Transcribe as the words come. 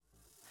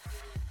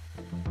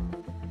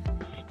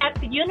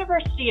the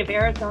University of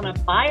Arizona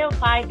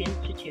Bio5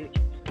 Institute,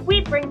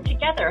 we bring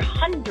together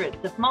hundreds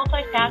of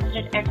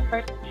multifaceted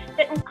experts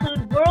that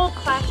include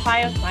world-class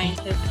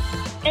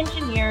bioscientists,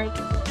 engineers,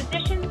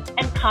 physicians,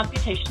 and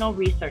computational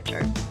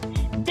researchers.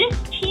 This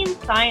team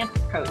science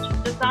approach is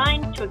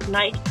designed to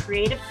ignite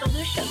creative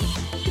solutions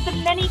to the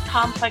many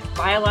complex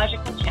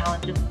biological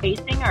challenges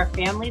facing our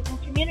families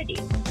and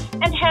communities,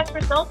 and has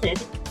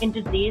resulted in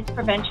disease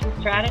prevention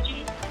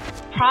strategies,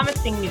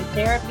 promising new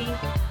therapies,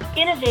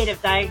 innovative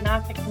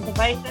diagnostics and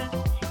devices,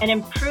 and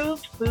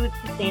improved food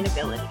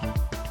sustainability.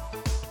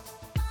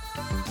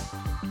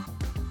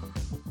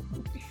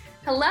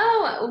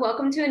 Hello,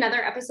 welcome to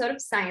another episode of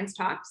Science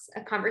Talks,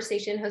 a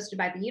conversation hosted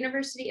by the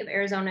University of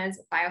Arizona's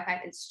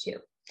Bio5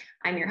 Institute.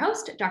 I'm your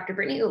host, Dr.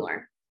 Brittany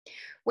Ullor.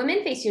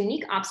 Women face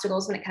unique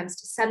obstacles when it comes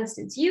to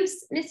substance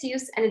use,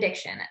 misuse, and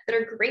addiction that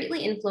are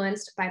greatly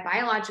influenced by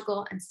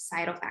biological and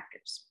societal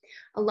factors.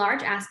 A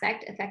large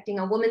aspect affecting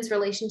a woman's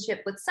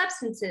relationship with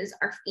substances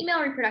are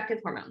female reproductive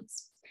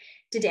hormones.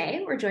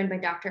 Today, we're joined by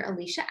Dr.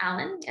 Alicia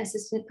Allen,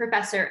 Assistant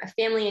Professor of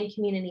Family and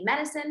Community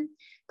Medicine,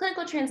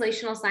 Clinical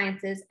Translational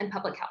Sciences, and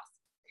Public Health.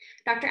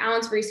 Dr.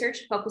 Allen's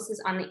research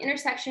focuses on the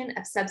intersection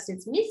of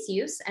substance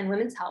misuse and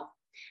women's health,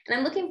 and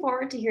I'm looking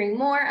forward to hearing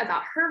more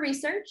about her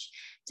research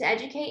to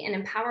educate and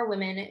empower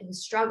women who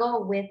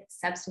struggle with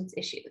substance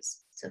issues.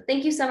 So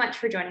thank you so much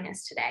for joining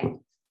us today.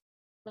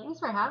 Thanks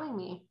for having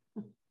me.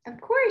 Of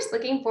course,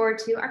 looking forward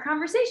to our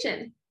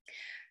conversation.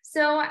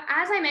 So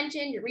as I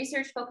mentioned, your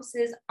research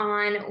focuses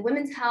on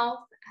women's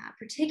health,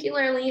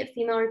 particularly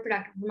female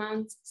reproductive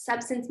hormones,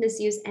 substance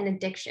misuse, and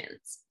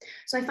addictions.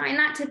 So I find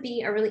that to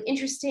be a really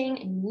interesting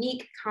and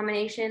unique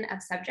combination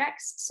of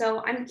subjects.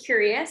 So I'm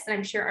curious, and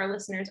I'm sure our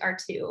listeners are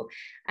too,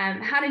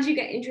 how did you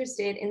get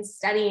interested in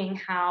studying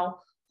how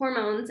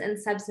hormones and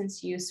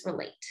substance use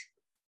relate?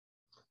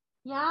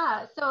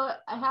 Yeah, so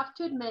I have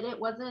to admit it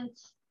wasn't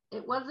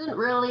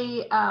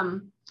really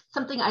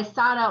something I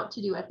sought out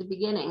to do at the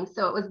beginning.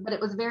 But it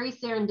was very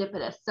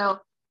serendipitous. So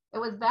it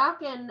was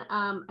back in,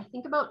 I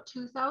think about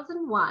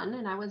 2001,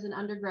 and I was an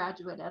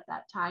undergraduate at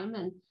that time,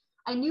 and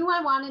I knew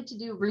I wanted to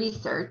do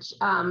research.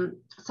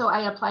 So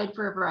I applied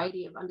for a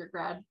variety of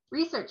undergrad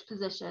research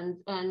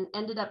positions and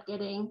ended up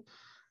getting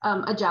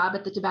a job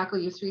at the Tobacco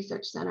Use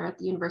Research Center at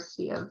the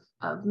University of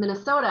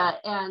Minnesota.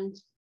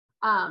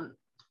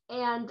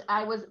 And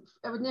I was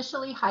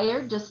initially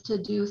hired just to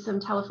do some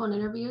telephone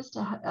interviews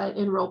to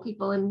enroll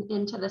people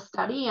into the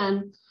study.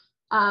 And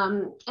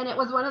it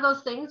was one of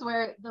those things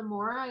where the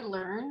more I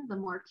learned, the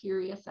more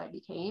curious I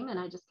became, and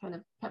I just kind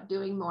of kept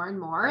doing more and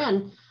more.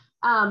 And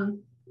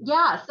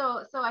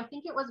so I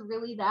think it was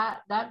really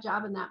that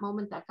job in that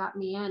moment that got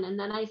me in. And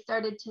then I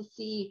started to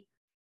see,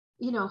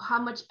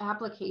 how much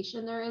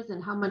application there is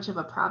and how much of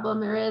a problem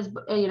there is,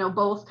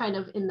 both kind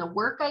of in the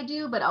work I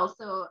do, but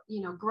also,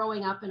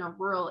 growing up in a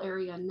rural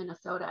area in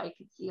Minnesota, I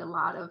could see a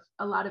lot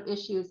of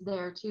issues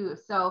there too.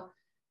 So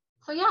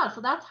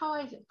that's how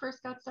I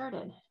first got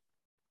started.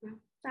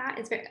 That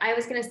is very, I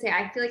was going to say,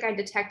 I feel like I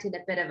detected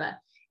a bit of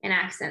an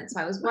accent.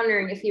 So I was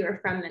wondering if you were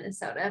from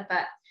Minnesota,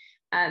 but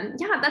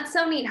that's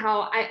so neat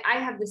how I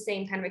have the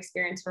same kind of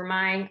experience where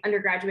my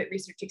undergraduate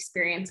research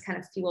experience kind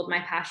of fueled my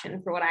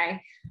passion for what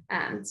I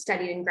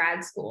studied in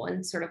grad school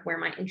and sort of where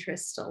my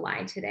interests still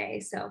lie today.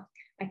 So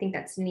I think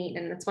that's neat,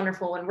 and it's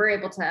wonderful when we're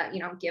able to,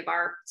 give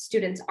our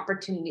students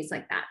opportunities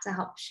like that to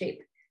help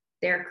shape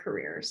their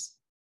careers.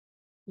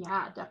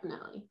 Yeah,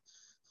 definitely.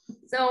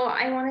 So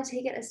I want to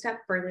take it a step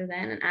further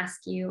then and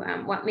ask you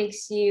what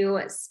makes you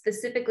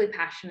specifically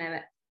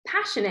passionate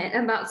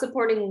about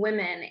supporting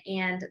women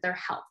and their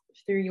health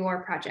through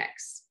your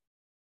projects?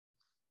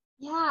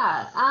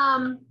 Yeah,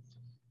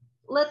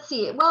 let's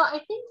see. Well,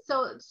 I think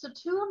so. So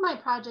two of my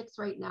projects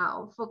right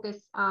now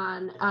focus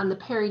on the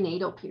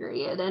perinatal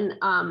period, and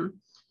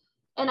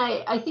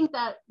I think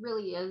that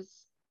really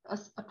is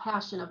a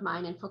passion of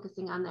mine in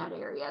focusing on that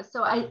area.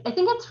 So I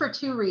think it's for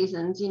two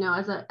reasons.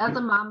 As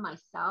a mom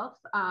myself,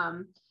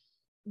 after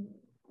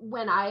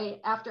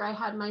I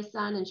had my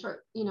son in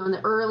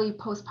the early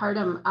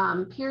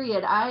postpartum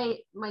period, I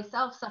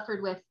myself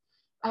suffered with,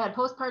 I had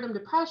postpartum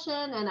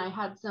depression, and I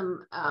had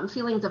some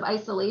feelings of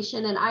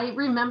isolation. And I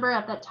remember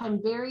at that time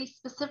very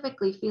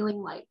specifically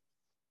feeling like,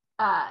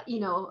 I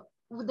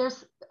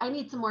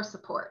need some more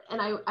support.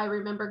 And I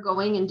remember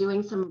going and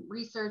doing some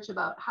research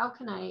about how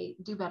can I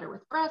do better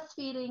with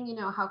breastfeeding,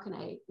 how can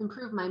I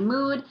improve my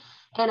mood?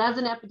 And as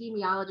an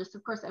epidemiologist,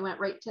 of course, I went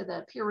right to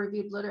the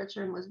peer-reviewed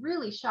literature and was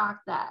really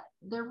shocked that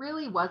there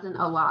really wasn't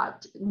a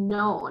lot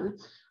known.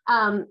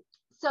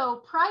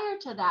 So prior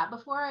to that,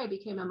 before I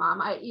became a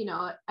mom, I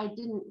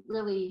didn't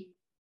really,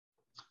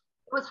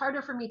 it was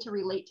harder for me to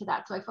relate to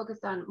that. So I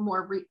focused on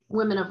more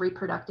women of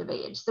reproductive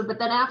age. But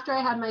then after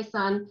I had my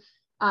son,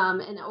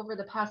 and over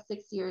the past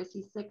 6 years,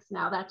 he's 6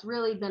 now, that's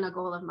really been a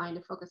goal of mine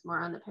to focus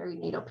more on the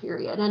perinatal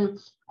period. And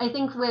I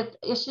think with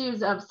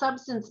issues of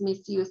substance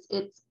misuse,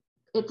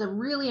 it's a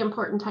really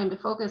important time to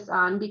focus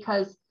on,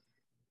 because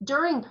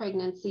during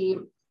pregnancy,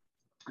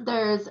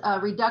 there's a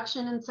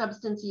reduction in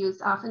substance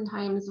use.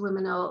 Oftentimes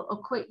women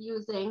will quit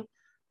using.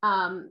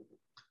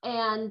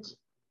 And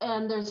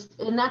and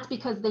that's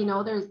because they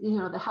know there's,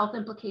 the health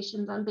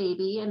implications on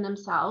baby and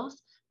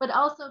themselves, but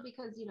also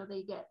because,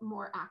 they get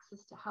more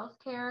access to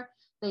healthcare,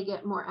 they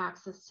get more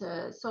access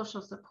to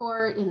social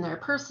support in their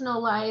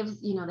personal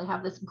lives. They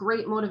have this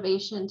great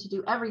motivation to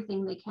do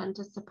everything they can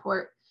to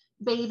support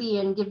baby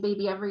and give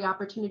baby every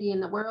opportunity in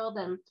the world.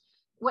 And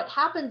what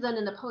happens then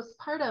in the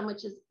postpartum,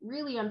 which is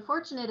really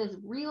unfortunate, is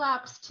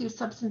relapse to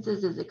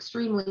substances is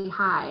extremely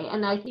high.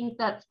 And I think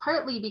that's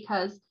partly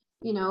because,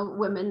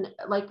 women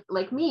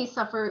like me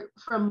suffer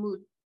from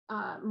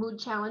mood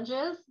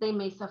challenges. They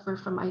may suffer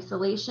from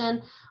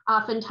isolation.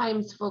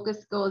 Oftentimes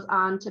focus goes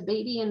on to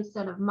baby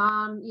instead of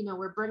mom.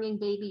 We're bringing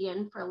baby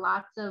in for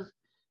lots of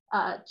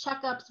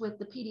checkups with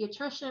the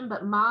pediatrician,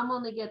 but mom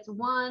only gets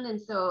one.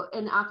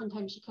 And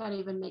oftentimes she can't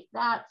even make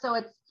that. So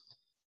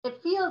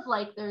it feels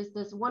like there's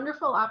this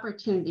wonderful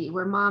opportunity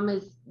where mom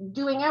is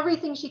doing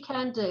everything she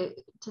can to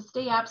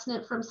stay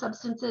abstinent from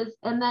substances.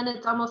 And then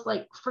it's almost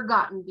like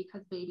forgotten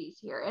because baby's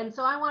here. And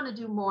so I want to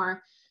do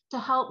more to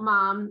help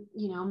mom,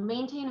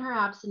 maintain her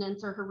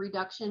abstinence or her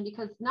reduction,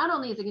 because not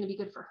only is it going to be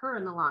good for her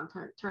in the long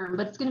term,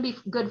 but it's going to be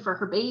good for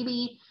her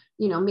baby,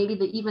 maybe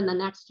even the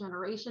next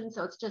generation.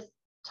 So it's just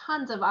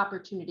tons of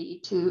opportunity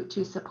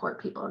to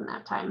support people in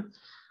that time.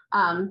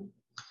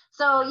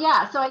 So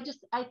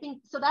I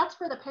think that's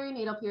for the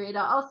perinatal period.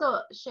 I'll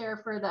also share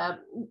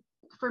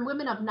for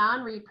women of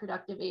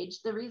non-reproductive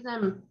age. The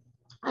reason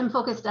I'm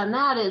focused on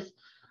that is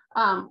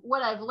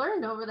what I've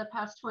learned over the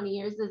past 20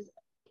 years is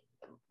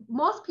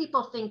most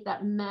people think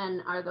that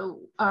men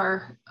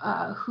are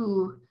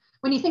who,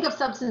 when you think of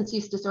substance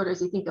use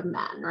disorders, you think of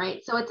men,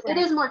 right? So it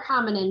is more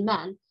common in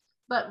men.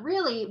 But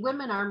really,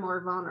 women are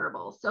more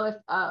vulnerable. So if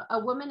a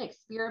woman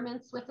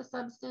experiments with a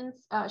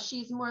substance,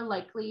 she's more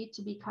likely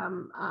to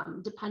become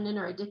dependent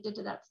or addicted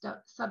to that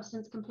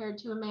substance compared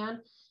to a man.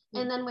 Mm-hmm.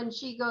 And then when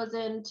she goes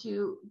in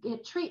to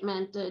get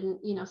treatment and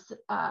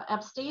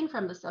abstain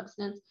from the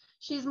substance,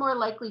 she's more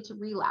likely to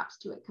relapse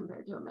to it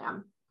compared to a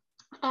man.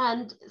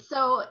 And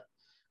so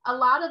a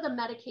lot of the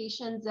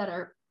medications that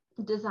are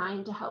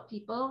designed to help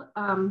people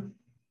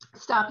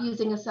stop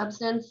using a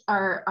substance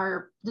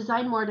are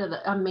designed more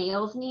to a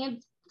male's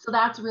needs. So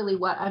that's really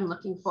what I'm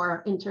looking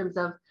for in terms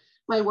of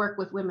my work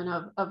with women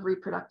of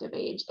reproductive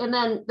age. And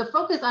then the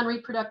focus on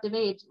reproductive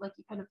age, like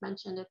you kind of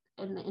mentioned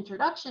in the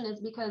introduction, is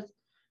because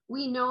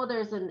we know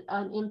there's an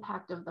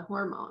impact of the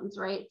hormones,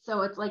 right?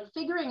 So it's like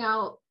figuring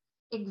out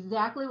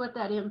exactly what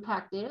that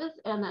impact is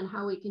and then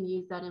how we can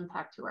use that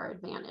impact to our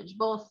advantage,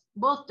 both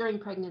during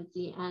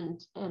pregnancy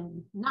and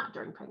not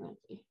during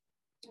pregnancy.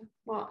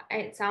 Well,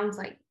 it sounds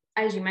like,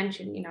 as you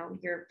mentioned,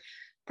 your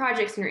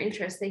projects and your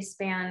interests, they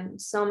span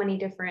so many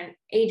different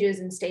ages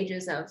and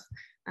stages of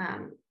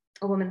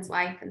a woman's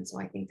life. And so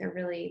I think they're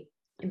really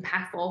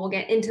impactful. We'll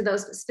get into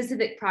those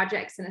specific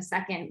projects in a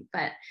second.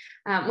 But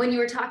when you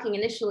were talking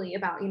initially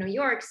about,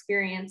 your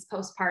experience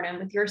postpartum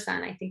with your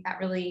son, I think that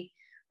really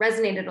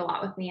resonated a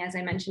lot with me. As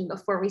I mentioned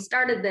before we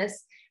started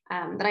this,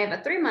 that I have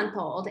a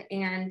 3-month-old,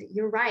 and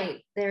you're right.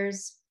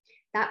 There's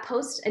that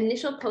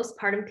initial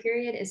postpartum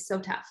period is so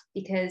tough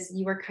because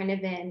you are kind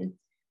of in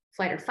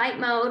flight or fight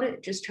mode,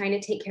 just trying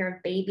to take care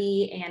of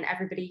baby, and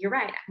everybody, you're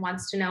right,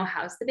 wants to know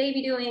how's the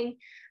baby doing.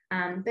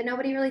 But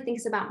nobody really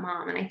thinks about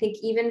mom. And I think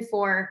even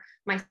for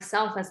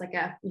myself as like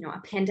a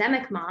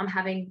pandemic mom,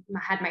 having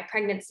had my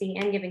pregnancy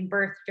and giving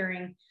birth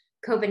during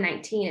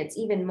COVID-19, it's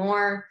even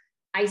more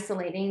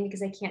isolating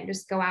because I can't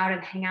just go out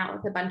and hang out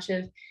with a bunch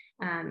of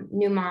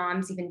new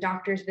moms. Even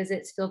doctor's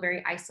visits feel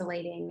very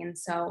isolating. And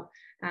so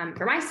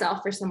for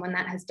myself, for someone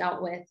that has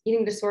dealt with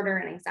eating disorder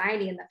and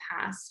anxiety in the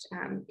past,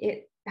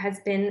 it has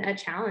been a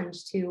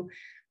challenge to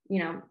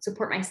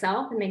support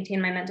myself and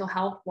maintain my mental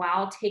health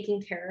while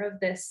taking care of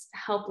this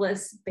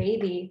helpless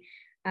baby.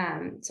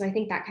 So I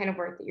think that kind of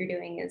work that you're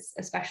doing is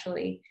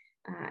especially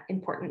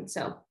important.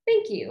 So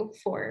thank you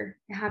for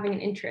having an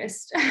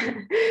interest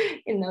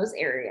in those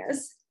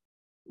areas.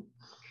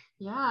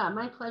 Yeah,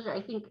 my pleasure. I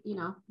think,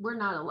 we're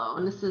not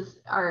alone. This is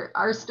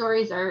our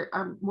stories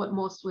are what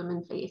most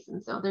women face.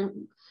 And so they're,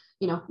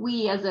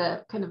 we as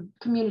a kind of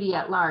community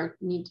at large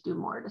need to do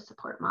more to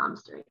support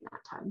moms during that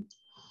time.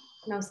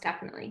 Most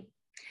definitely.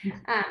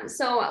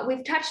 So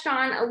we've touched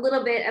on a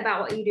little bit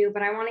about what you do,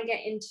 but I want to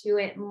get into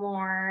it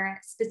more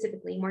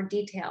specifically, more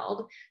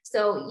detailed.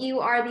 So you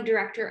are the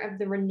director of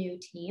the Renew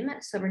team.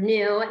 So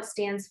Renew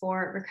stands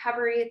for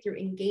Recovery Through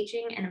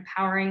Engaging and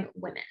Empowering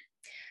Women.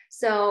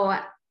 So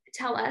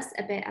tell us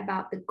a bit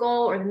about the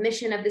goal or the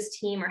mission of this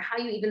team, or how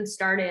you even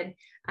started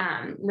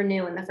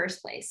Renew in the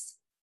first place.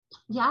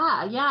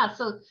 Yeah.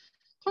 So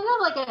kind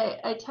of like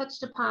I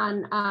touched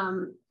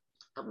upon,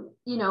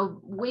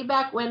 way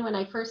back when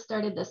I first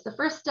started this, the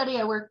first study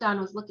I worked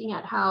on was looking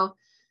at how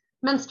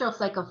menstrual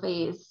cycle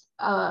phase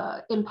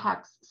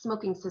impacts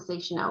smoking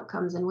cessation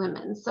outcomes in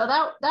women. So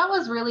that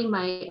was really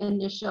my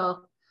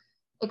initial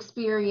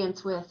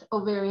experience with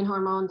ovarian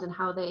hormones and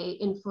how they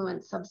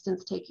influence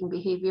substance taking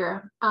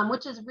behavior,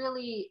 which is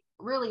really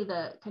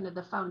the kind of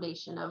the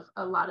foundation of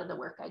a lot of the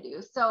work I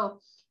do. So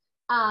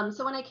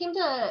when I came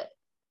to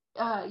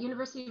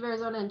University of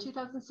Arizona in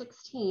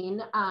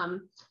 2016,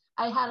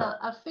 I had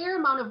a fair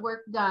amount of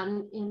work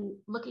done in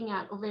looking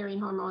at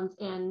ovarian hormones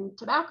and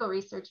tobacco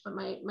research, but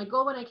my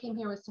goal when I came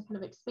here was to kind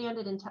of expand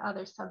it into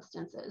other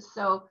substances.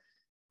 So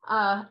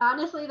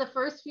honestly, the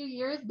first few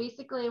years,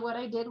 basically what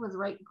I did was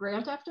write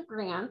grant after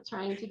grant,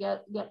 trying to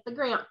get the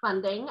grant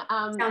funding.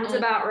 Sounds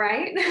about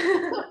right.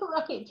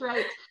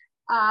 Right.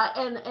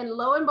 And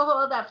lo and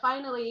behold, that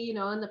finally, you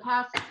know, in the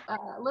past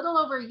little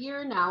over a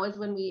year now is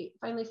when we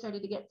finally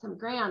started to get some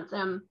grants.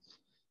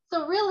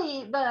 So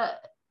really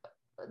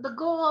the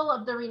goal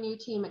of the Renew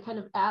team kind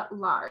of at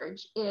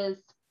large is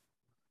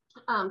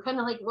kind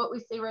of like what we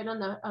say right on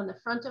the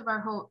front of our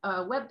home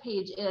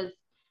webpage is,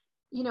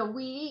 you know,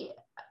 we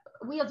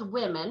as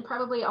women,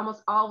 probably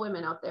almost all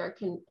women out there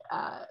can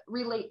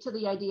relate to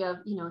the idea of,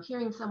 you know,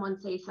 hearing someone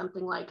say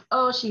something like,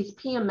 oh, she's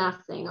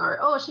PMSing, or,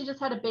 oh, she just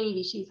had a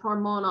baby, she's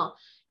hormonal.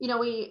 You know,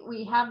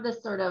 we have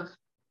this sort of,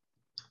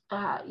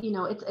 you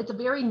know, it's a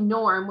very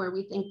norm where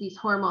we think these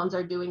hormones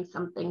are doing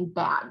something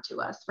bad to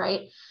us,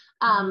 right?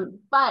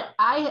 But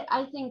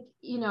I think,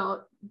 you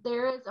know,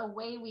 there is a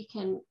way we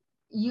can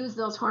use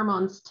those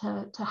hormones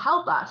to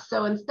help us.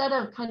 So instead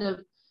of kind of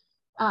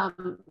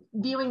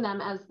viewing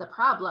them as the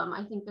problem,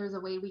 I think there's a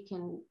way we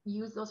can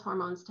use those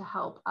hormones to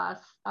help us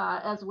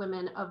as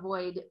women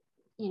avoid,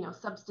 you know,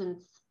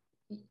 substance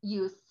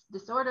use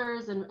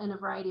disorders and a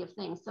variety of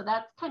things. So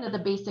that's kind of the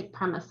basic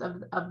premise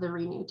of the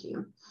Renew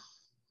team.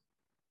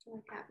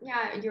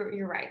 Yeah,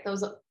 you're right.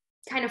 Those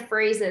kind of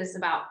phrases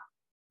about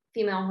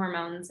female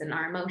hormones and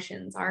our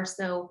emotions are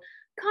so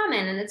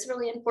common, and it's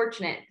really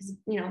unfortunate because,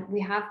 you know,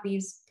 we have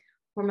these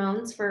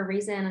hormones for a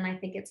reason, and I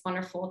think it's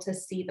wonderful to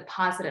see the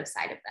positive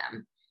side of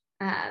them,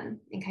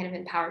 and kind of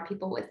empower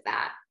people with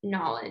that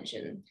knowledge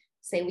and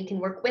say we can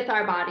work with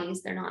our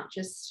bodies. They're not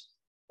just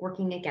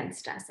working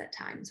against us at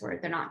times, or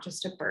they're not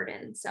just a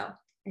burden. So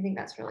I think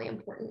that's really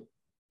important.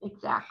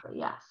 Exactly,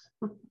 yes.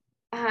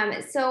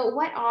 So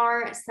what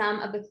are some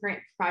of the current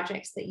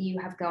projects that you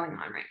have going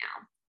on right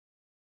now?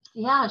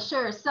 Yeah,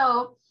 sure.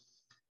 So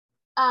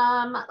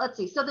let's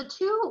see. So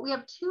we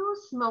have two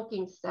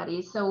smoking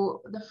studies.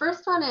 So the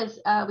first one is,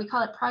 we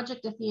call it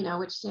Project Athena,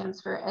 which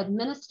stands for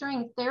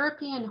Administering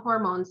Therapy and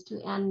Hormones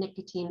to End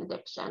Nicotine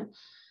Addiction.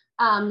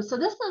 So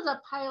this is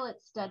a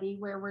pilot study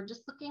where we're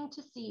just looking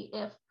to see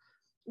if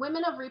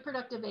women of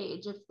reproductive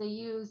age, if they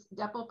use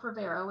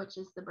Depo-Provera, which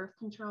is the birth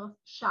control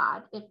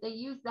shot, if they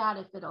use that,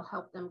 if it'll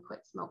help them quit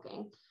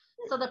smoking.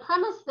 So the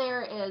premise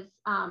there is,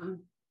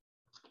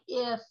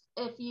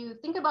 if you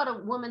think about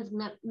a woman's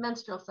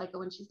menstrual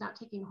cycle when she's not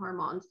taking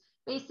hormones,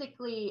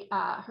 basically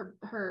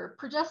her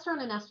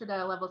progesterone and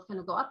estradiol levels kind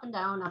of go up and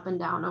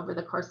down over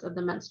the course of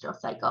the menstrual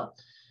cycle.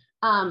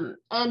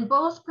 And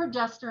both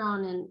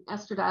progesterone and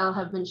estradiol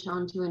have been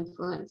shown to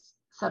influence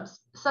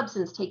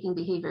substance taking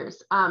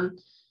behaviors.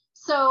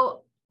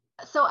 So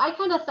I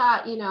kind of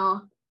thought, you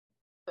know,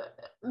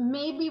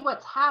 maybe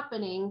what's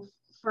happening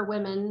for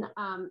women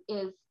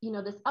is, you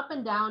know, this up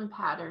and down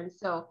pattern.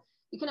 So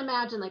you can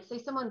imagine, like, say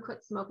someone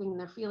quits smoking and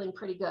they're feeling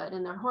pretty good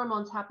and their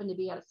hormones happen to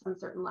be at some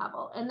certain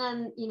level. And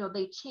then, you know,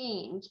 they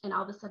change and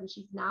all of a sudden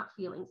she's not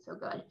feeling so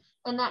good.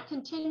 And that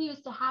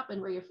continues to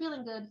happen where you're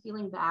feeling good,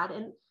 feeling bad.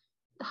 And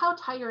how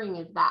tiring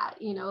is that?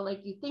 You know,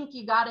 like you think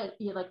you got it.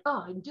 You're like,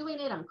 oh, I'm doing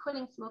it. I'm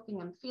quitting smoking.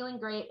 I'm feeling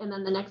great. And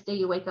then the next day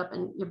you wake up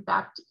and you're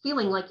back to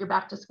feeling like you're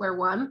back to square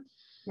one.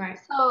 Right.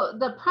 So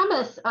the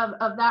premise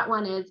of that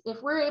one is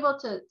if we're able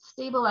to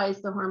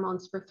stabilize the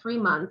hormones for 3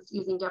 months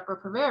using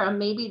Depo-Provera,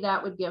 maybe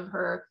that would give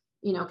her,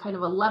 you know, kind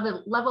of a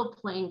level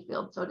playing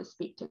field, so to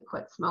speak, to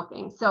quit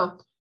smoking. So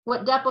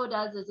what Depo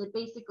does is it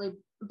basically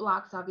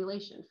blocks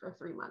ovulation for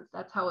 3 months.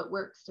 That's how it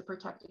works to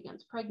protect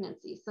against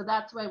pregnancy. So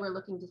that's why we're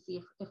looking to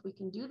see if we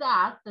can do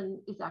that,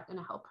 then is that going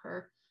to help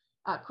her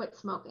quit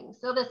smoking?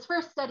 So this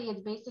first study is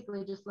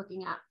basically just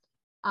looking at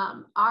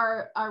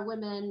are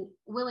women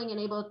willing and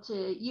able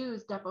to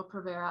use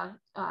Depo-Provera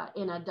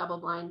in a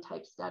double-blind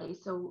type study?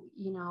 So,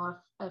 you know,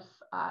 if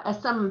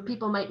as some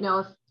people might know,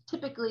 if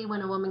typically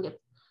when a woman gets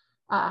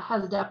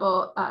has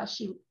Depo,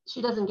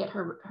 she doesn't get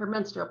her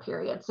menstrual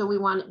period. So we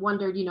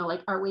wondered, you know,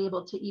 like, are we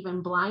able to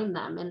even blind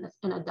them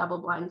in a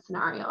double-blind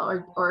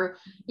scenario, or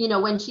you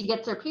know, when she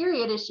gets her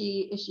period, is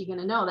she going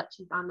to know that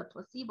she's on the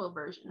placebo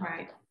version?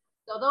 Right.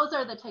 So those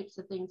are the types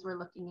of things we're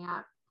looking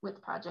at with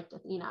Project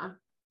Athena.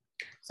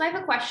 So I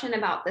have a question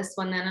about this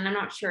one then, and I'm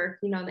not sure if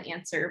you know the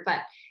answer, but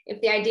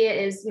if the idea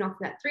is, you know,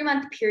 for that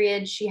 3-month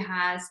period, she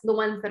has the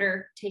ones that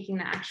are taking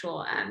the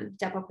actual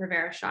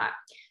Depo-Provera shot,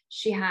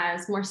 she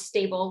has more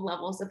stable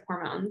levels of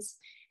hormones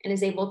and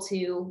is able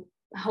to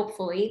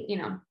hopefully, you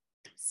know,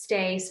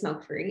 stay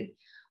smoke-free.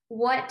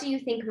 What do you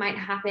think might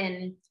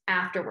happen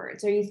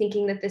afterwards? Are you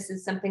thinking that this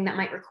is something that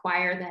might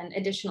require then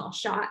additional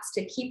shots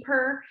to keep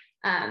her,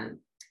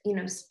 you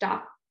know,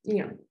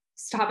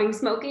 stopping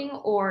smoking?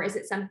 Or is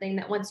it something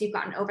that once you've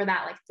gotten over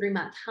that like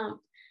 3-month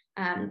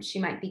hump, she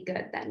might be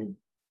good then?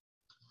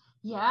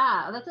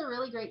 Yeah, that's a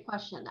really great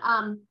question.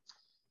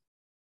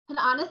 And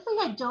honestly,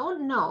 I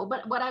don't know,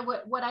 but what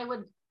I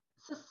would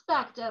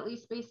suspect, at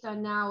least based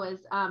on now, is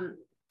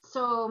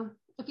so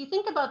if you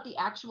think about the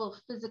actual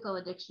physical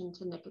addiction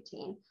to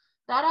nicotine,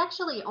 that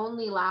actually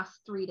only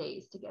lasts 3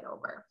 days to get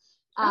over.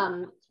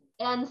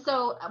 And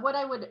so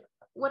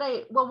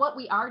what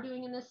we are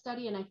doing in this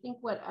study, and I think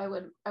what I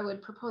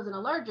would propose in a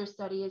larger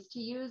study, is to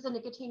use a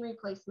nicotine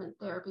replacement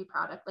therapy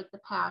product like the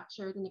patch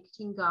or the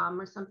nicotine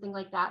gum or something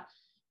like that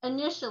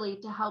initially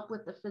to help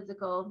with the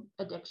physical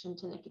addiction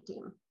to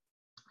nicotine.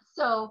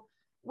 So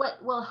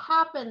what will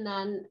happen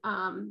then,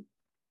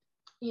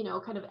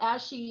 kind of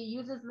as she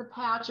uses the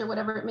patch or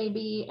whatever it may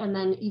be, and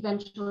then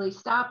eventually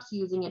stops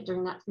using it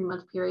during that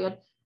 3-month period,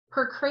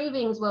 her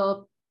cravings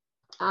will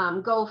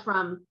go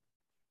from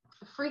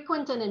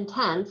frequent and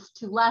intense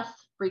to less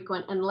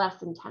frequent and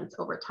less intense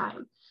over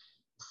time.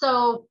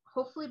 So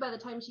hopefully by the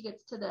time she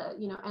gets to the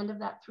end of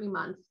that 3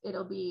 months,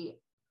 it'll be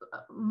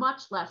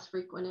much less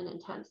frequent and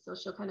intense. So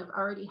she'll kind of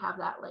already have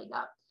that leg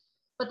up.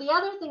 But the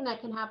other thing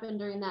that can happen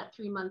during that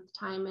 3-month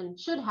time, and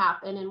should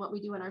happen, and what we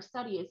do in our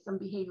study, is some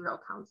behavioral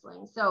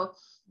counseling. So,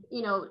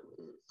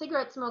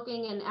 cigarette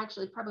smoking, and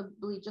actually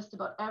probably just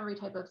about every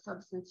type of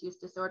substance use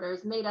disorder,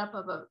 is made up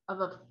of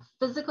a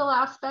physical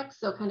aspect,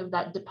 so kind of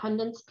that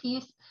dependence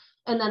piece,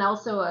 and then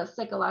also a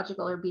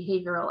psychological or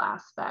behavioral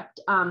aspect.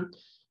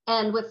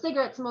 And with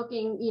cigarette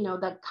smoking,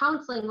 the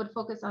counseling would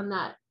focus on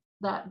that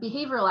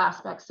behavioral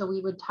aspect. So we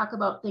would talk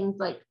about things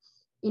like,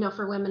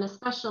 for women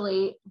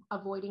especially,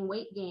 avoiding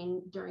weight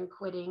gain during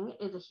quitting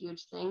is a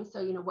huge thing.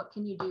 So, what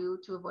can you do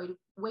to avoid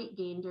weight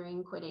gain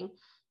during quitting?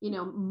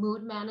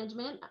 Mood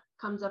management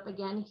comes up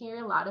again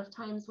here. A lot of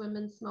times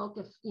women smoke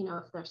if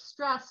they're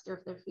stressed or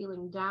if they're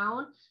feeling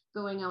down.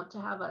 Going out to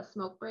have a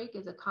smoke break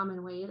is a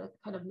common way to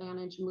kind of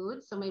manage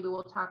mood. So maybe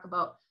we'll talk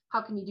about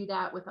how can you do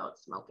that without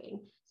smoking.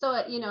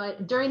 So,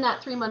 during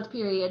that 3-month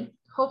period,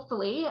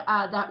 hopefully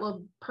that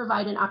will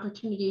provide an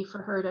opportunity for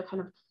her to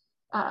kind of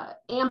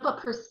amp up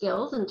her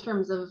skills in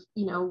terms of,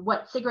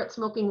 what cigarette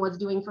smoking was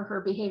doing for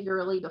her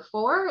behaviorally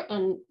before,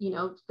 and,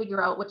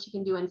 figure out what she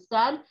can do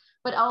instead,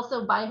 but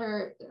also buy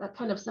her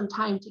kind of some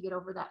time to get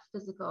over that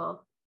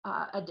physical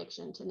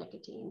addiction to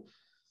nicotine.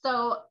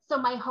 So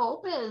my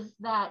hope is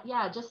that,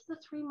 just the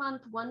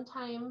 3-month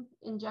one-time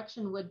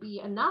injection would be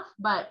enough,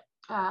 but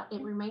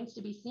it remains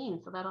to be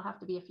seen. So that'll have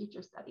to be a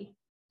future study.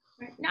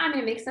 Right. No,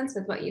 it makes sense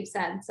with what you've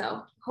said.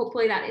 So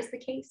hopefully that is the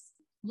case.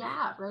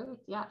 Yeah, right.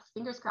 Yes.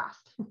 Fingers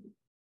crossed.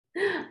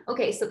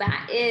 Okay. So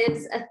that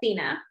is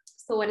Athena.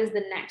 So what is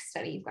the next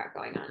study you've got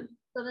going on?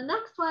 So the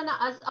next one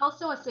is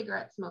also a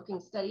cigarette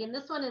smoking study, and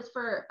this one is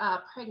for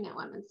pregnant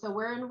women. So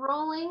we're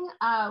enrolling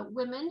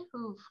women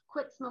who've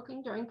quit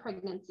smoking during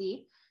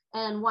pregnancy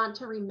and want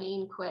to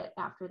remain quit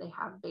after they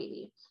have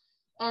baby.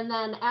 And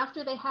then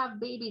after they have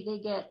baby, they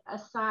get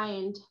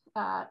assigned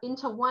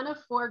into one of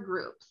 4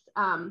 groups.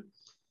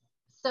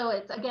 So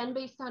it's again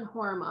based on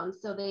hormones.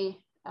 So they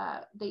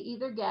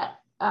either get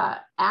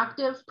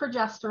active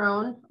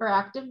progesterone or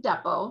active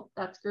depot,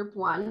 that's group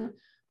 1,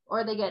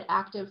 or they get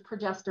active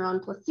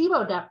progesterone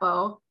placebo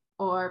depot,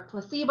 or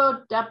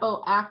placebo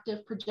depot active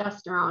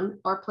progesterone,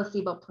 or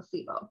placebo.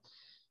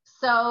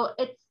 So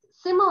it's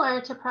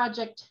similar to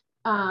Project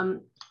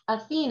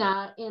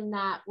Athena in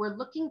that we're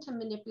looking to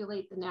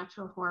manipulate the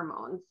natural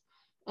hormones.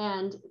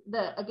 And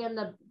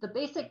the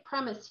basic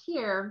premise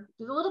here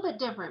is a little bit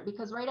different,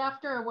 because right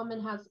after a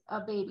woman has a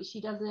baby,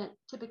 she doesn't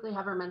typically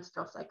have her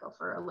menstrual cycle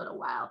for a little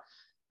while.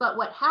 But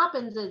what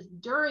happens is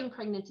during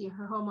pregnancy,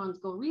 her hormones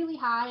go really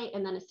high,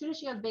 and then as soon as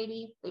she has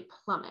baby, they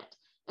plummet.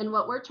 And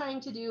what we're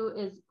trying to do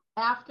is,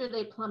 after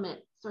they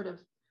plummet, sort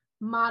of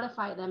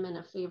modify them in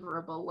a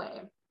favorable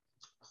way.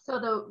 So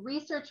the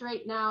research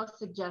right now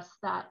suggests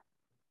that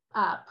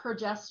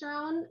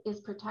progesterone is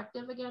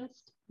protective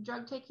against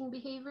drug taking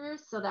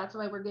behaviors. So that's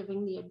why we're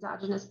giving the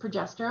exogenous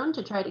progesterone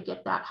to try to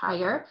get that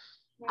higher.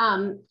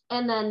 And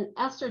then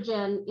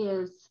estrogen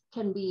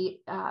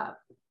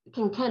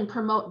can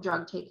promote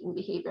drug taking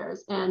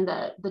behaviors, and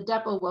the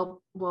depot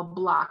will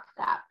block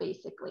that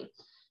basically.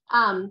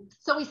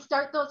 So we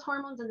start those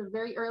hormones in the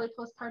very early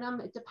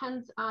postpartum. It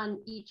depends on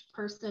each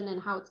person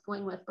and how it's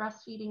going with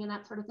breastfeeding and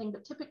that sort of thing,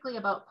 but typically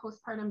about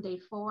postpartum day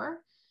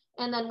 4.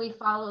 And then we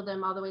follow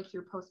them all the way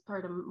through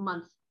postpartum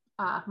month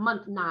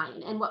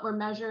 9. And what we're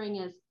measuring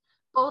is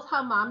both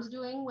how mom's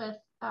doing with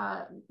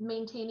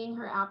maintaining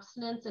her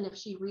abstinence, and if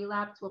she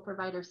relapsed, we'll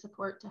provide her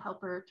support to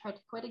help her try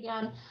to quit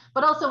again.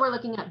 But also we're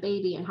looking at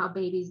baby and how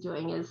baby's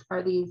doing.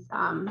 Are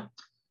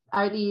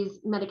these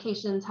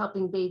medications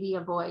helping baby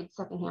avoid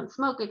secondhand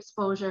smoke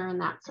exposure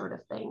and that sort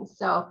of thing?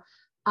 So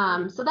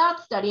that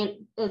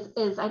study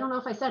is I don't know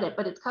if I said it,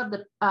 but it's called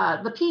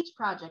the PEACH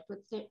Project,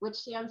 which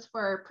stands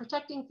for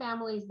Protecting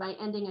Families by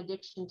Ending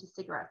Addiction to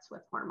Cigarettes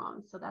with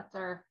Hormones. So that's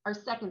our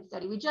second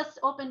study. We just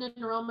opened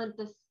enrollment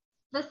this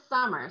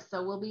summer,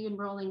 so we'll be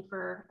enrolling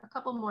for a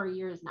couple more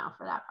years now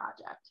for that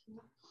project.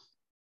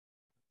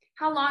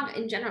 How long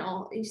in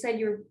general? You said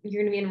you're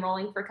going to be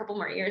enrolling for a couple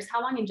more years.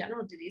 How long in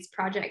general do these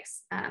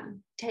projects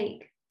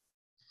take?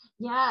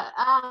 Yeah,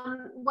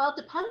 well,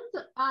 it depends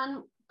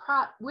on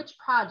which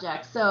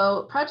project.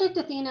 So Project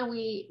Athena,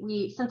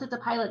 we since it's a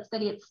pilot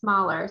study, it's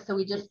smaller. So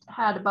we just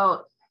had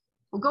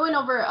we're going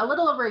over a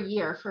little over a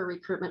year for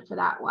recruitment for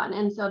that one.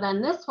 And so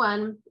then this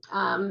one,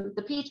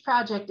 the PEACH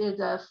Project is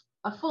a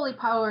a fully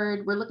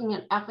powered, we're looking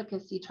at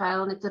efficacy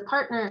trial, and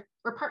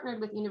we're partnered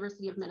with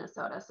University of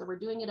Minnesota. So we're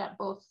doing it at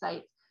both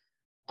sites.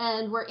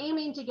 And we're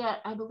aiming to get,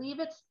 I believe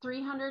it's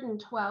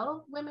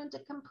 312 women to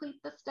complete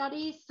the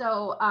study.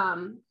 So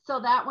so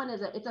that one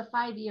it's a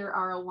 5-year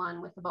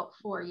R01 with about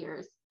 4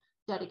 years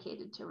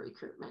dedicated to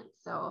recruitment.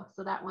 So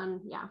that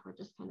one, yeah, we're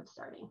just kind of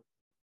starting.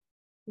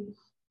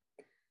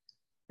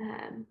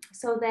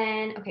 So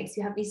then, okay, so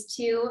you have these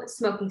 2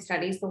 smoking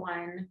studies, the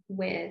one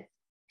with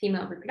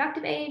female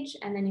reproductive age,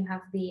 and then you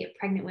have the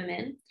pregnant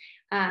women.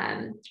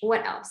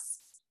 What else?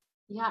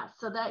 Yeah,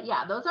 so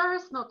those are our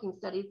smoking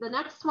studies. The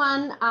next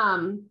one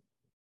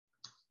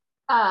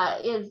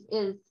is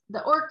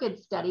the ORCID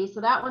study. So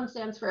that one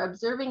stands for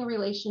Observing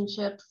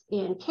Relationships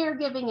in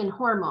Caregiving and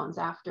Hormones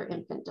After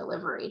Infant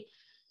Delivery.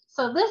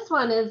 So this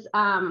one is,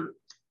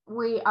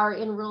 we are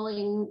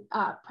enrolling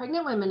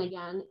pregnant women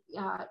again,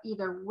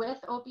 either with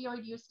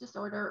opioid use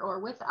disorder or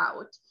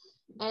without.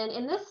 And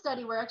in this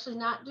study, we're actually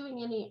not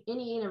doing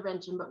any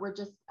intervention, but we're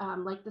just,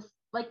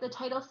 like the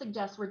title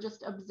suggests, we're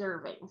just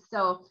observing.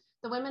 So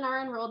the women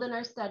are enrolled in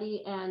our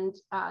study, and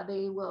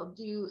they will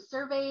do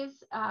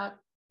surveys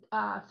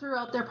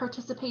throughout their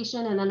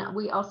participation. And then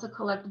we also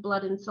collect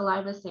blood and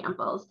saliva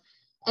samples.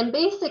 And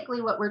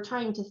basically what we're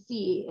trying to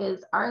see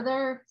is, are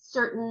there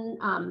certain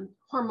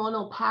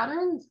hormonal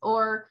patterns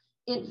or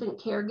infant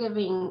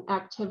caregiving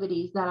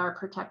activities that are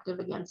protective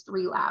against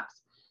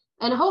relapse?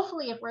 And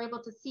hopefully, if we're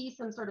able to see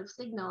some sort of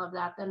signal of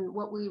that, then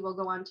what we will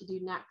go on to do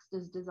next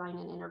is design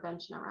an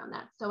intervention around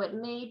that. So it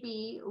may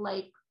be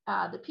like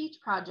the PEACH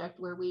project,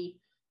 where we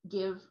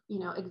give,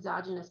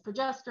 exogenous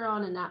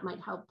progesterone, and that might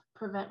help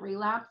prevent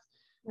relapse.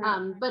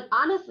 Right. But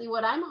honestly,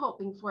 what I'm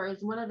hoping for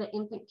is one of the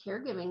infant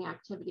caregiving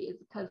activities,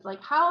 because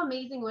how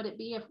amazing would it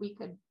be if we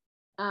could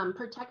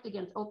protect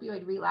against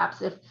opioid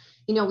relapse if,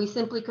 we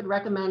simply could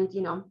recommend,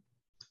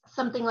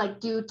 something like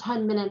do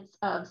 10 minutes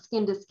of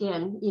skin to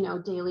skin,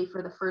 daily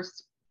for the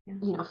first,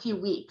 few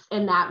weeks,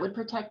 and that would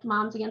protect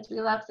moms against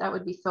relapse. That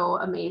would be so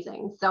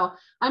amazing. So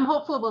I'm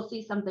hopeful we'll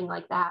see something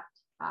like that.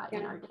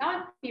 In our that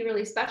would be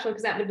really special,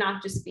 because that would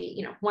not just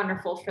be,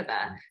 wonderful for the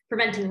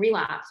preventing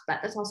relapse, but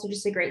that's also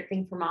just a great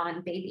thing for mom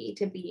and baby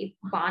to be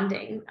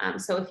bonding.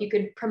 So if you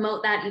could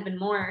promote that even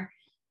more,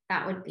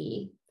 that would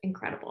be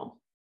incredible.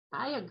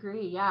 I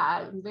agree.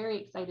 Yeah, I'm very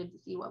excited to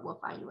see what we'll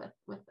find with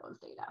those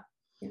data.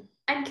 Yeah.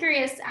 I'm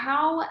curious,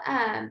 how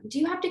do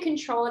you have to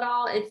control it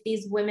all if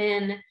these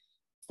women,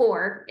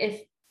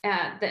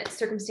 the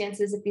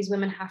circumstances, if these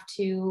women have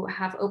to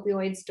have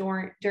opioids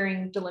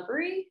during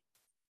delivery?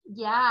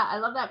 Yeah, I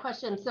love that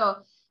question. So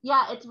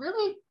yeah, it's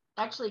really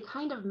actually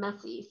kind of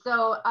messy.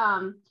 So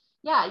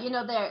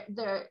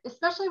they're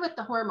especially with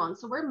the hormones.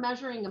 So we're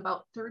measuring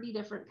about 30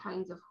 different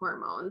kinds of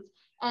hormones,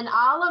 and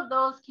all of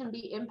those can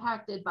be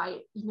impacted by,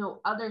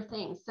 other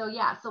things. So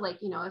yeah, so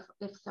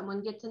if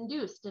someone gets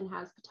induced and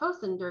has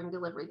Pitocin during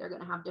delivery, they're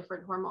going to have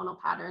different hormonal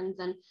patterns.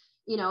 And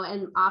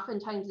and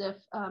oftentimes if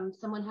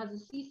someone has a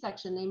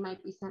C-section, they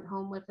might be sent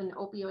home with an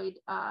opioid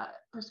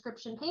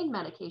prescription pain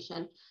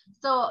medication.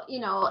 So,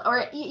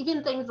 or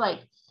even things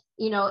like,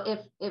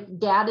 if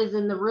dad is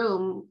in the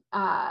room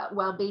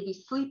while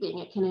baby's sleeping,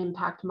 it can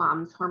impact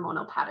mom's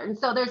hormonal pattern.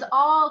 So there's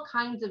all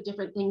kinds of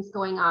different things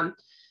going on.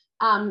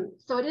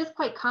 So it is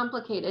quite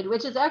complicated,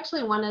 which is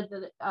actually one of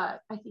the, I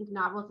think,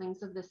 novel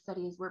things of this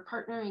study is we're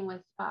partnering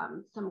with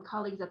some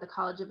colleagues at the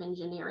College of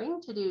Engineering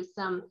to do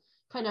some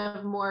kind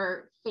of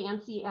more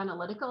fancy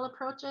analytical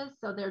approaches.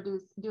 So they're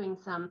doing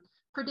some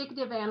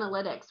predictive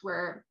analytics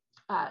where,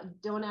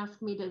 don't ask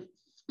me to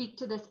speak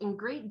to this in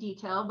great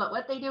detail, but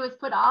what they do is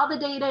put all the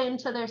data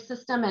into their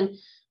system, and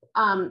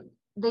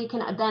they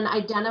can then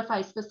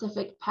identify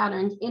specific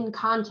patterns in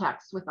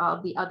context with all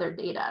the other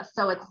data.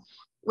 So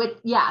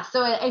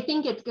so I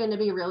think it's going to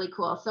be really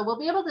cool. So we'll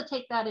be able to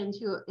take that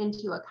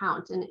into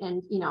account,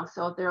 and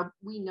so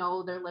we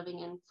know they're living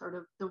in sort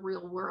of the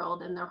real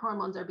world, and their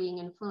hormones are being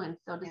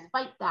influenced. So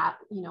despite that,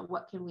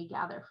 what can we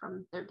gather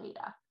from their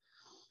data?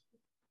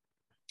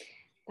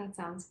 That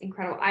sounds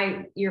incredible.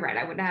 You're right.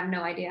 I would have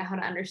no idea how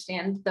to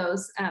understand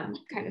those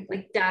kind of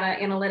like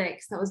data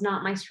analytics. That was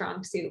not my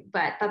strong suit,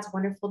 but that's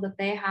wonderful that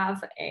they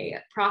have a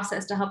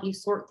process to help you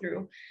sort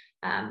through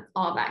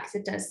all of that, because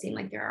it does seem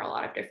like there are a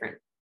lot of different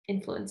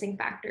influencing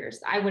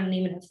factors. I wouldn't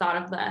even have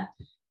thought of the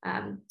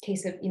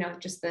case of,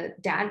 just the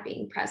dad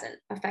being present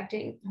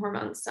affecting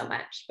hormones so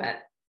much, but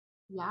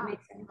yeah,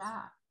 makes sense.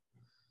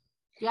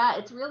 Yeah,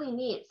 it's really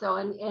neat. So,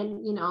 and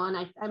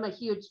I'm a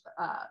huge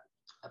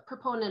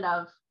proponent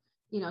of,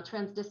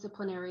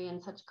 transdisciplinary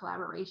and such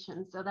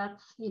collaboration. So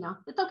that's,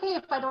 it's okay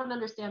if I don't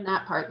understand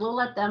that part. We'll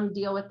let them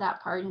deal with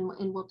that part,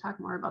 and we'll talk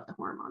more about the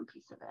hormone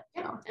piece of it.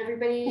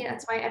 Yeah,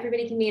 that's why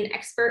everybody can be an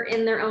expert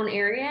in their own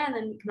area, and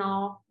then we can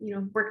all,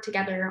 work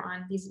together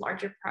on these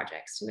larger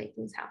projects to make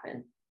things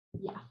happen.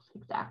 Yes,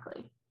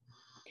 exactly.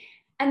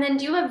 And then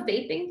do you have a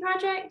vaping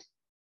project?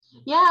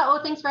 Yeah.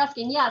 Oh, thanks for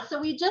asking. Yeah. So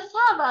we just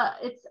have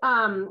it's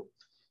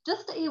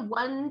just a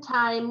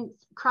one-time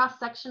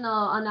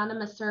cross-sectional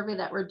anonymous survey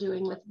that we're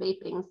doing with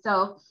vaping.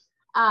 So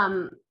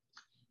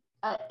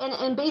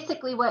and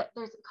basically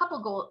there's a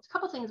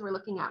couple things we're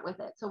looking at with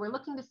it. So we're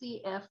looking to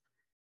see if,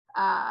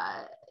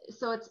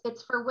 so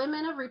it's for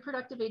women of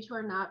reproductive age who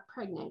are not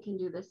pregnant can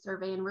do this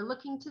survey. And we're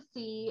looking to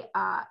see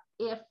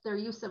if their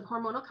use of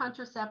hormonal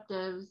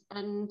contraceptives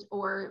and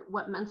or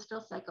what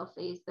menstrual cycle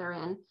phase they're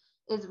in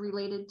is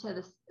related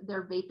to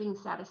their vaping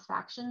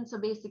satisfaction. So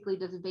basically,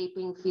 does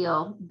vaping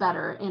feel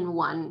better in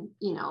one,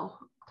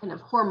 kind of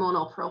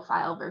hormonal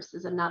profile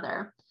versus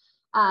another?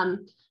 But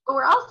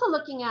we're also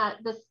looking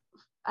at this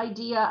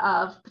idea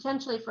of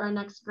potentially for our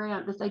next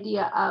grant, this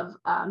idea of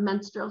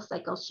menstrual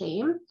cycle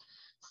shame.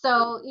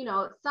 So,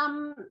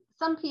 some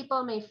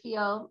people may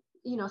feel,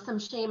 some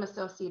shame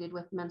associated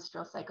with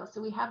menstrual cycle. So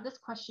we have this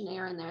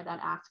questionnaire in there that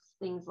asks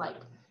things like,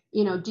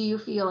 do you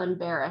feel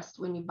embarrassed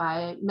when you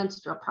buy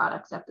menstrual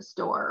products at the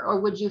store? Or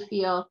would you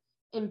feel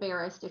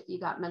embarrassed if you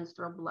got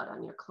menstrual blood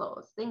on your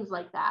clothes? Things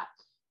like that.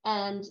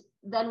 And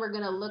then we're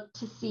going to look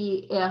to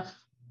see if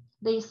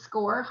they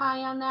score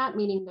high on that,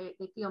 meaning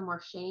they feel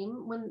more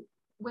shame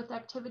with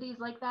activities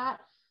like that.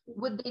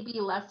 Would they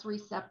be less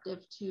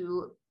receptive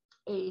to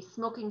a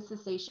smoking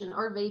cessation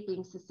or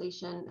vaping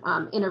cessation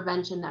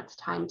intervention that's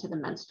timed to the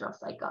menstrual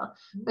cycle?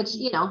 But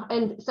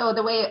and so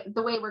the way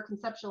we're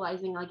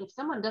conceptualizing, like if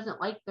someone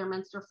doesn't like their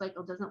menstrual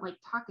cycle, doesn't like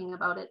talking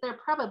about it, they're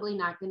probably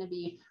not going to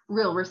be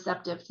real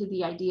receptive to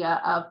the idea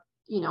of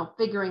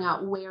figuring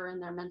out where in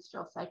their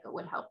menstrual cycle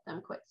would help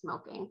them quit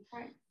smoking.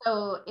 Right.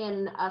 So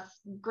in a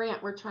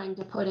grant we're trying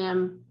to put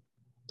in,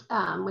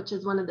 which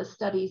is one of the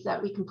studies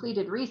that we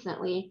completed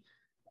recently,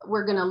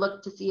 we're going to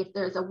look to see if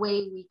there's a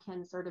way we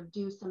can sort of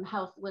do some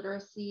health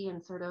literacy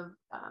and sort of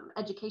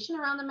education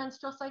around the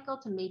menstrual cycle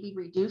to maybe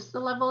reduce the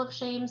level of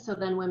shame. So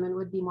then women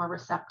would be more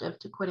receptive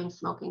to quitting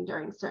smoking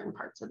during certain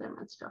parts of their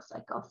menstrual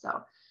cycle.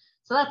 So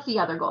that's the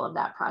other goal of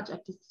that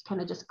project, is to kind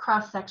of just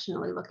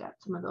cross-sectionally look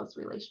at some of those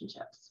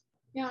relationships.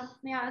 Yeah,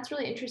 that's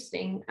really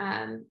interesting.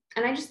 And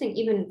I just think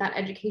even that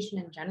education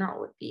in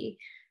general would be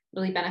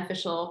really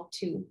beneficial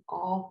to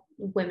all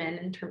women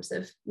in terms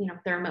of,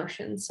 their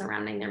emotions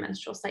surrounding their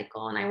menstrual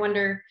cycle. And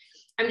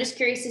I'm just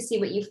curious to see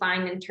what you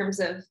find in terms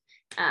of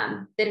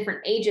the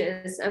different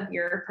ages of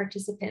your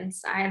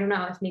participants. I don't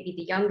know if maybe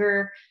the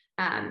younger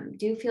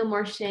do feel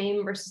more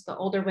shame versus the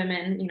older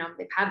women,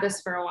 they've had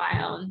this for a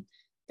while and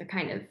they're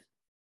kind of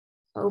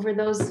over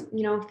those,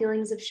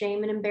 feelings of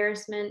shame and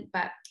embarrassment,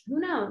 but who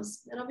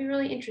knows? It'll be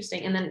really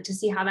interesting. And then to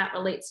see how that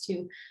relates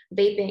to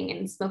vaping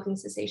and smoking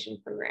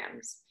cessation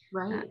programs.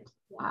 Right.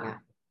 Yeah.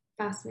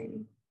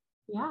 Fascinating.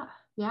 Yeah.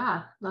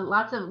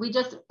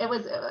 It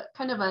was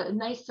kind of a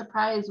nice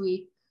surprise.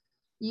 We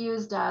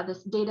used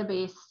this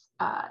database.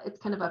 It's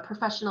kind of a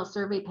professional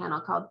survey panel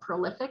called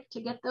Prolific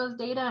to get those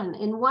data. And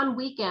in one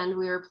weekend,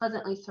 we were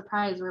pleasantly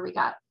surprised where we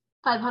got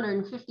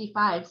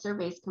 555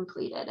 surveys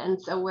completed.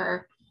 And so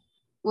we're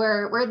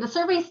the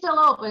survey's still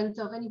open.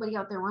 So if anybody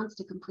out there wants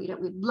to complete it,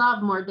 we'd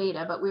love more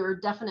data, but we were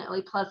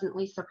definitely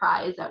pleasantly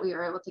surprised that we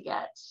were able to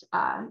get,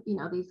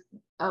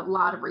 a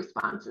lot of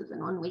responses in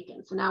one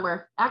weekend. So now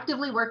we're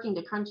actively working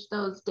to crunch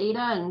those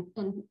data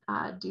and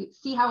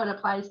see how it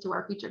applies to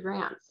our future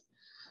grants.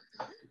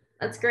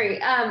 That's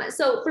great.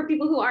 So for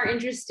people who are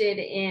interested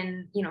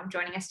in,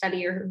 joining a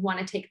study or who want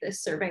to take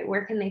this survey,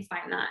 where can they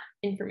find that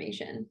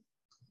information?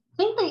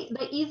 I think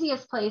the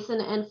easiest place,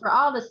 and for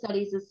all the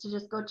studies, is to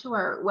just go to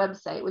our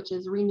website, which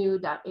is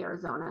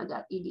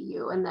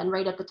renew.arizona.edu. And then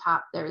right at the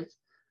top, there's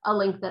a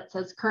link that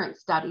says current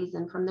studies.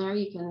 And from there,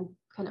 you can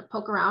kind of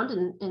poke around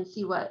and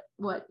see what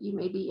you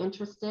may be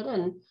interested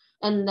in.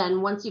 And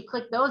then once you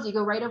click those, you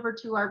go right over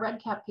to our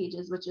REDCap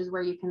pages, which is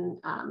where you can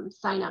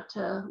sign up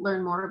to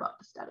learn more about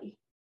the study.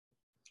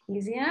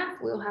 Easy enough.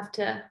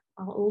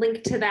 I'll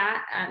link to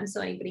that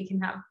so anybody can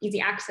have easy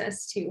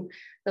access to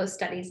those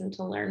studies and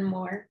to learn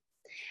more.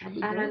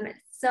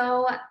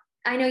 So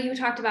I know you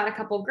talked about a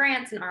couple of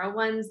grants and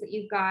R01s that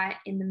you've got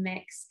in the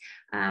mix,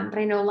 but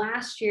I know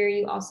last year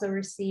you also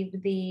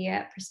received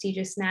the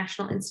prestigious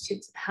National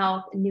Institutes of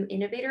Health New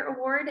Innovator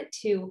Award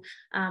to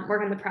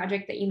work on the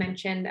project that you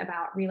mentioned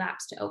about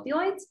relapse to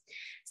opioids.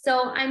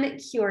 So I'm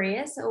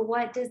curious,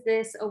 what does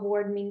this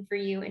award mean for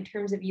you in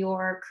terms of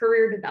your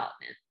career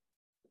development?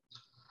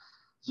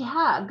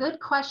 Yeah, good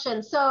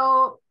question.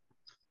 So,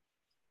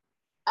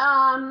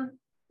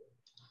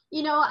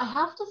 I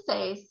have to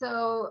say,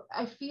 so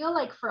I feel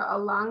like for a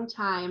long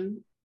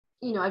time,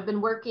 I've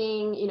been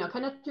working,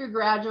 kind of through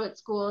graduate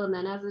school and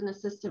then as an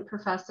assistant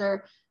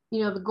professor,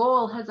 the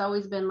goal has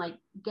always been like,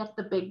 get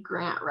the big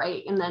grant,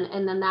 right? And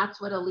then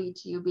that's what'll lead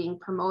to you being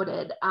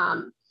promoted.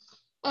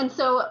 And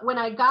so when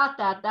I got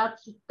that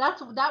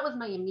was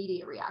my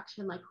immediate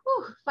reaction, like,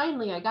 whew,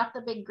 finally I got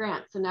the big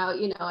grant. So now,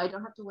 I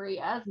don't have to worry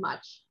as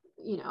much,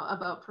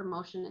 about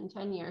promotion in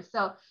 10 years.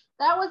 So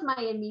that was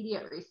my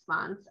immediate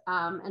response.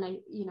 And I,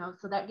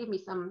 so that gave me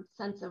some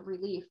sense of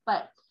relief.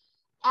 But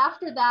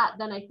after that,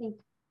 then I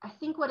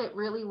think what it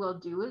really will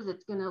do is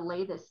it's going to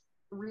lay this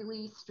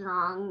really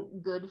strong,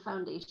 good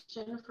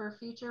foundation for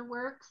future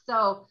work.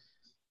 So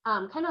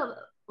kind of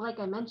like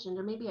I mentioned,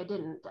 or maybe I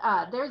didn't,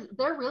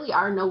 there really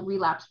are no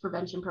relapse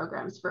prevention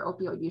programs for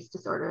opioid use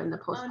disorder in the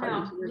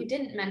postpartum period. You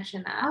didn't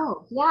mention that.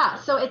 Oh, yeah.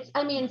 So there's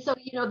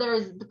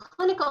the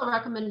clinical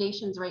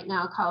recommendations right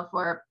now call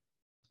for,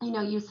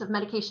 use of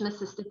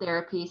medication-assisted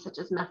therapy such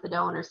as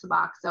methadone or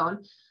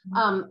Suboxone,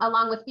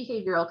 along with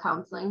behavioral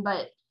counseling,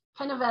 but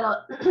kind of at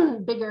a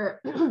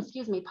bigger,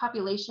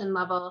 population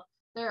level,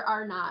 there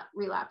are not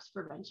relapse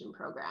prevention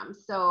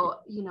programs. So,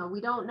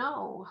 we don't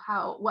know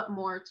what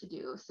more to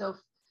do.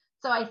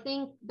 So I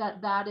think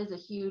that is a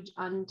huge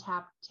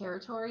untapped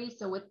territory.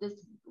 So with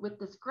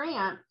this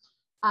grant,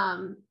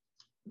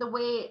 the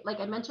way, like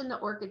I mentioned, the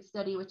ORCID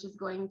study, which is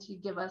going to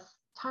give us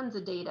tons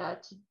of data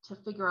to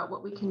figure out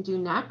what we can do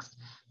next.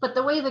 But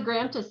the way the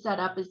grant is set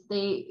up is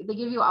they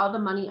give you all the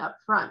money up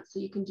front. So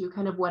you can do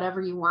kind of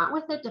whatever you want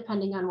with it,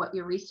 depending on what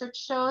your research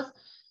shows.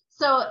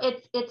 So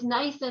it's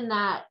nice in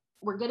that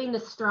we're getting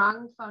this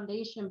strong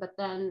foundation, but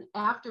then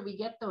after we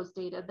get those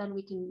data, then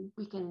we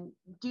can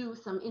do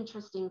some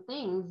interesting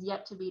things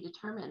yet to be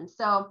determined.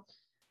 So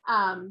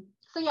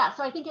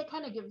I think it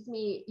kind of gives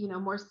me,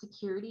 more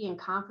security and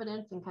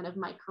confidence in kind of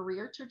my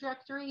career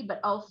trajectory, but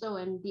also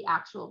in the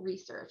actual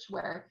research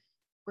where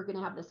we're going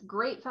to have this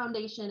great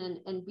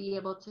foundation and be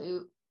able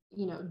to,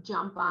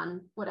 jump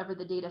on whatever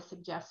the data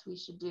suggests we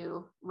should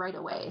do right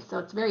away. So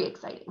it's very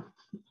exciting.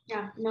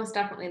 Yeah, most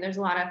definitely. There's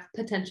a lot of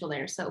potential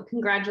there. So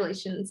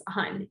congratulations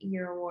on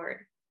your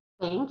award.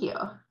 Thank you.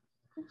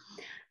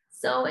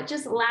 So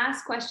just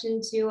last question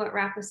to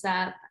wrap us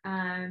up.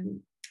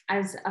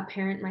 As a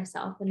parent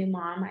myself, a new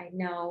mom, I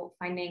know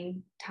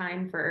finding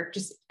time for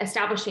just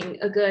establishing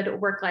a good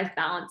work-life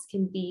balance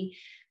can be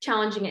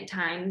challenging at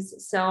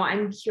times. So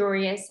I'm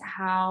curious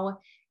how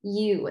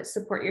you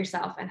support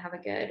yourself and have a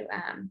good,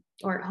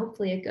 or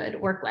hopefully a good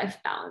work-life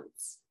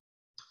balance.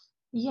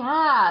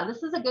 Yeah,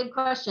 this is a good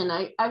question.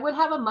 I would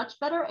have a much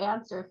better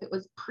answer if it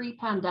was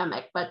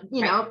pre-pandemic, but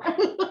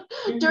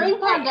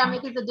during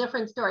pandemic is a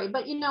different story.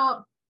 But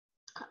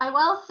I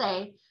will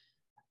say,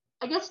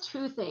 I guess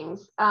two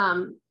things.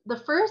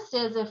 The first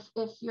is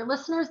if your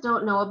listeners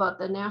don't know about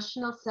the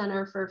National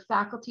Center for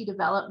Faculty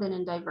Development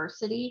and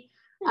Diversity,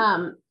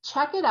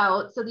 check it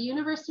out. So the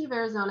University of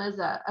Arizona is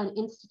an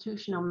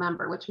institutional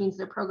member, which means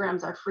their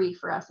programs are free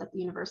for us at the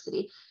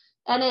university.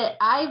 And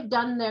I've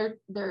done their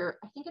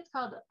I think it's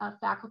called a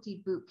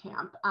faculty boot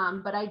camp,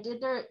 but I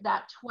did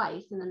that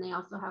twice, and then they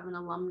also have an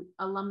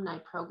alumni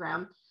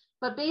program.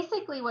 But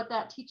basically what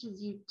that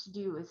teaches you to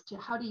do is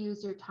how to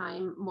use your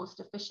time most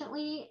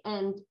efficiently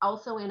and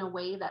also in a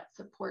way that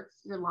supports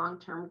your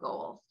long-term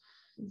goals.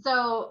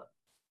 So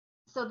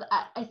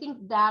I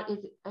think that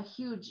is a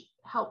huge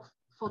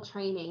helpful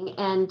training.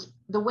 And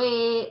the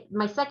way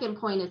my second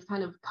point is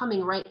kind of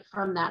coming right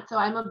from that. So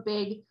I'm a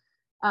big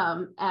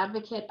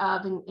advocate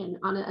of and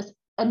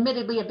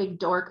admittedly a big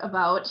dork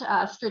about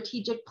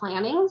strategic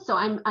planning. So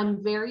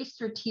I'm very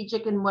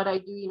strategic in what I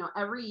do.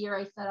 Every year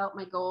I set out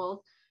my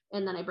goals,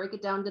 and then I break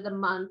it down to the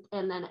month.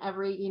 And then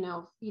every,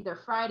 either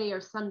Friday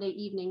or Sunday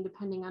evening,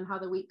 depending on how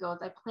the week goes,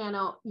 I plan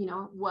out,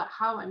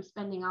 how I'm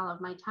spending all of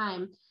my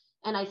time,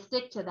 and I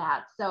stick to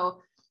that. So,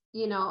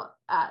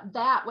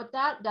 what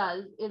that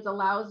does is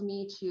allows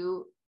me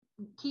to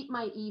keep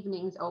my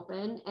evenings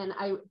open. And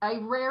I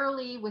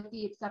rarely, with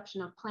the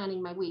exception of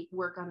planning my week,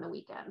 work on the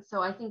weekend.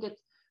 So I think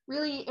it's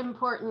really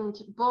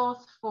important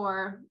both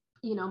for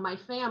my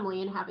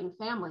family and having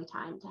family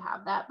time to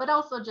have that, but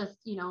also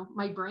just,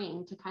 my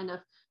brain to kind of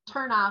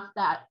turn off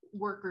that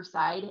worker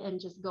side and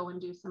just go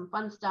and do some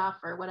fun stuff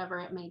or whatever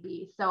it may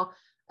be. So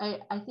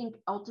I think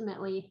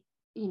ultimately,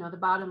 the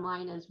bottom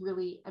line is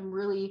I'm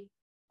really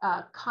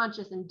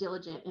conscious and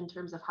diligent in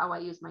terms of how I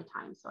use my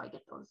time. So I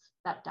get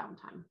that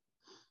downtime.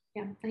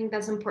 Yeah, I think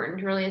that's important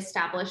to really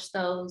establish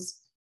those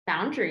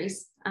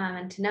boundaries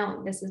and to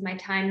know this is my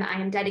time that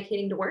I am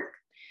dedicating to work.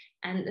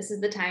 And this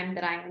is the time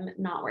that I am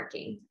not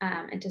working,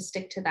 and to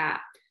stick to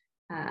that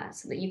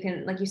so that you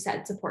can, like you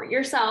said, support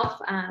yourself,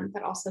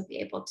 but also be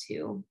able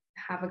to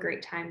have a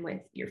great time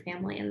with your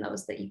family and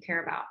those that you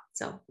care about.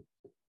 So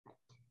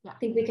yeah, I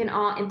think we can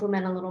all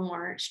implement a little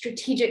more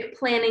strategic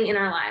planning in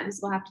our lives.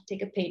 We'll have to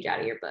take a page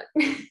out of your book.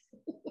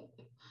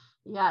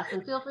 Yes,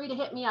 and feel free to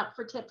hit me up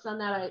for tips on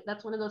that.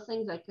 That's one of those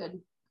things I could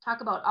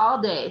talk about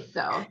all day.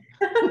 So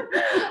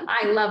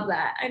I love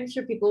that. I'm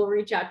sure people will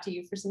reach out to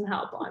you for some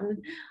help on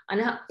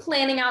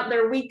planning out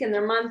their week and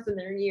their month and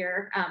their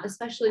year,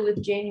 especially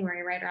with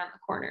January right around the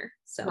corner.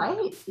 So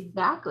right,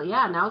 exactly.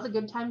 Yeah, now's a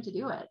good time to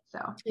do it. So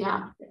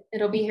yeah.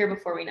 It'll be here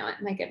before we know it.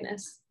 My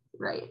goodness.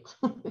 Right.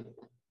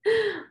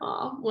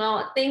 Oh,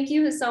 well, thank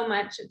you so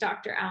much,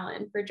 Dr.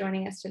 Allen, for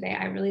joining us today.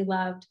 I really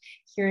loved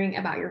hearing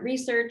about your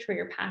research, where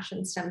your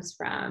passion stems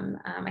from.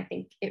 I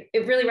think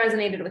it really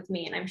resonated with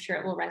me, and I'm sure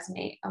it will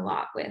resonate a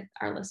lot with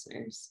our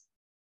listeners.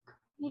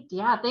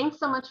 Yeah, thanks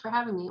so much for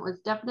having me. It was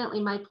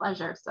definitely my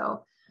pleasure.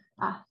 So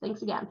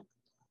thanks again.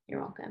 You're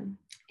welcome.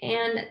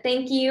 And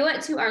thank you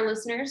to our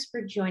listeners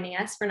for joining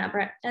us for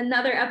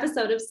another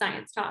episode of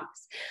Science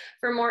Talks.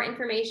 For more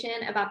information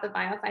about the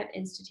Bio5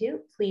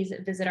 Institute, please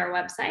visit our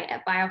website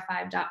at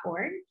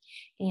bio5.org.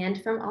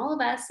 And from all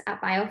of us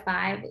at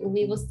Bio5,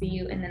 we will see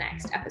you in the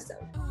next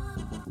episode.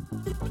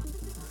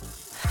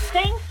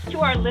 Thanks to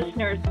our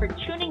listeners for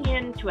tuning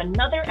in to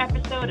another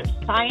episode of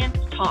Science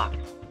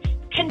Talks.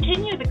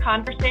 Continue the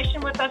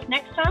conversation with us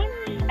next time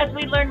as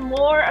we learn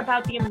more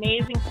about the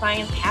amazing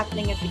science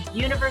happening at the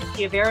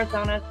University of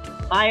Arizona's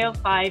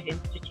Bio5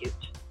 Institute.